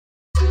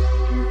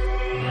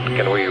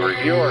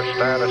review our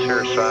status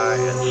here, Si,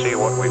 and see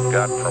what we've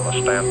got from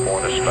a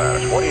standpoint of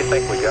status. What do you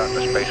think we got in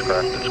the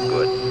spacecraft that's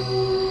good?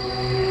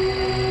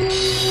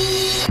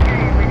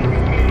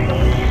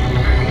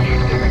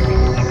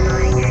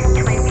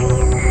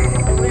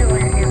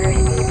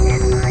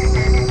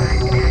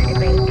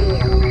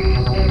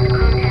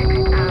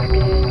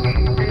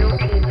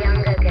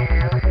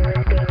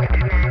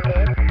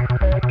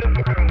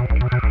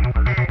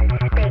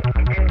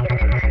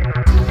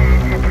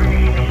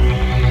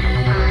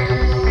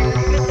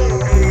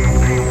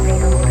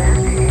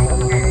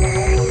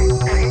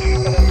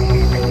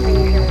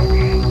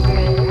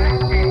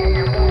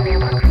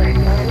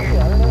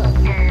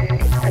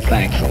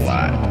 Thanks a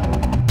lot.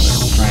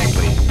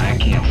 Frankly, I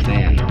can't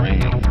stand the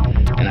ringing,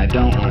 and I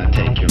don't want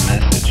to take your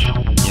message.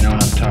 You know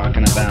what I'm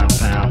talking about,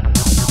 pal?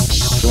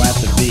 So at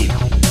the beep,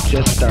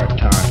 just start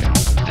talking,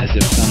 as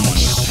if someone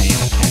was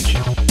paying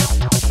attention.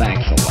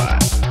 Thanks a lot.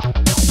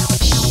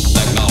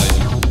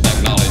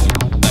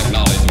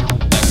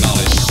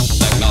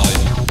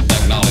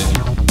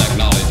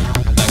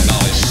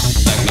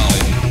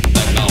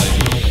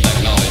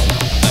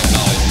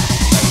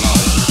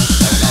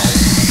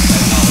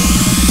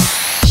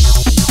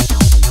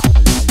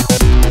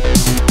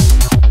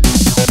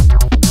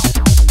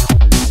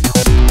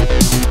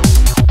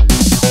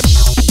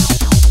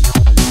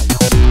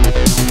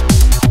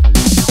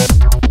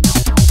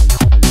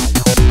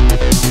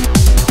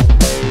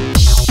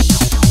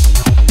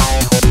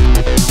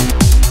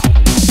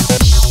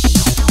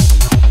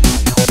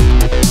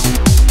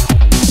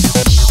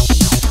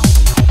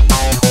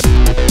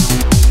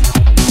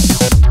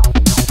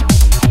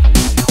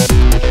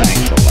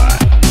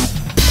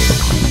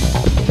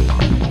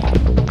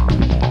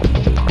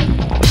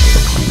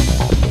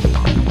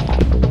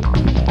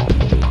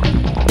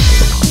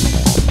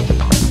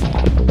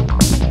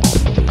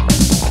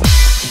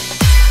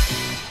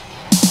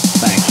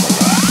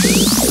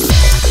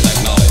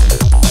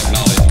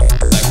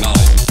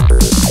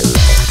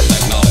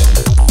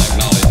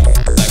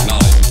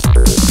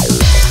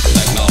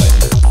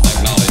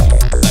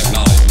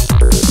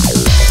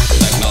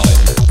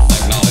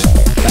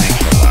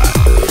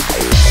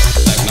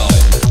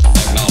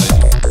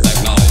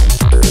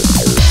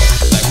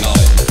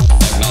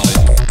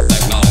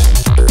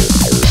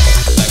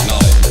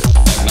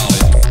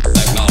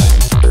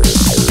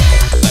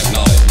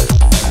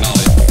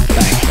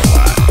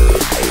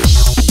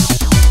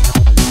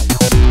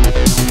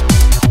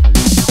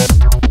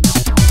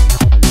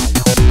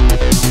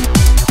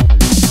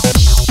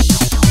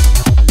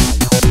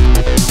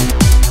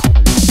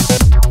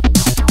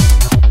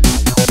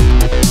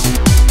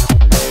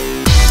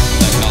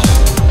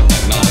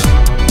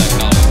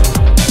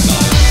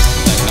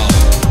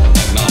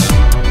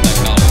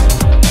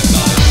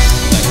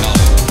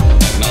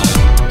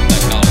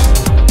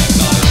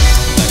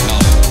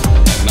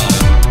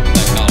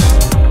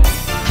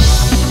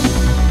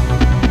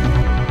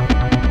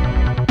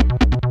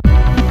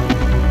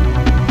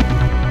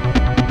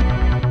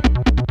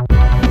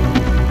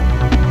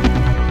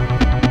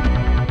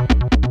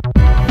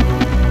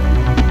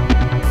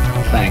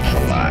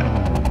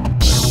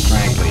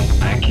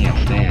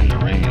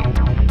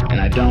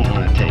 Don't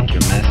want to take your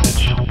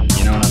message.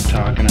 You know what I'm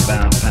talking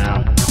about,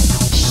 pal?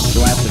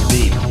 So at the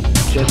beep,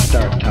 just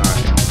start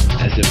talking,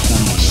 as if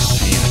someone was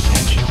paying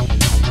attention.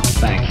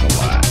 Thanks a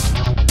lot.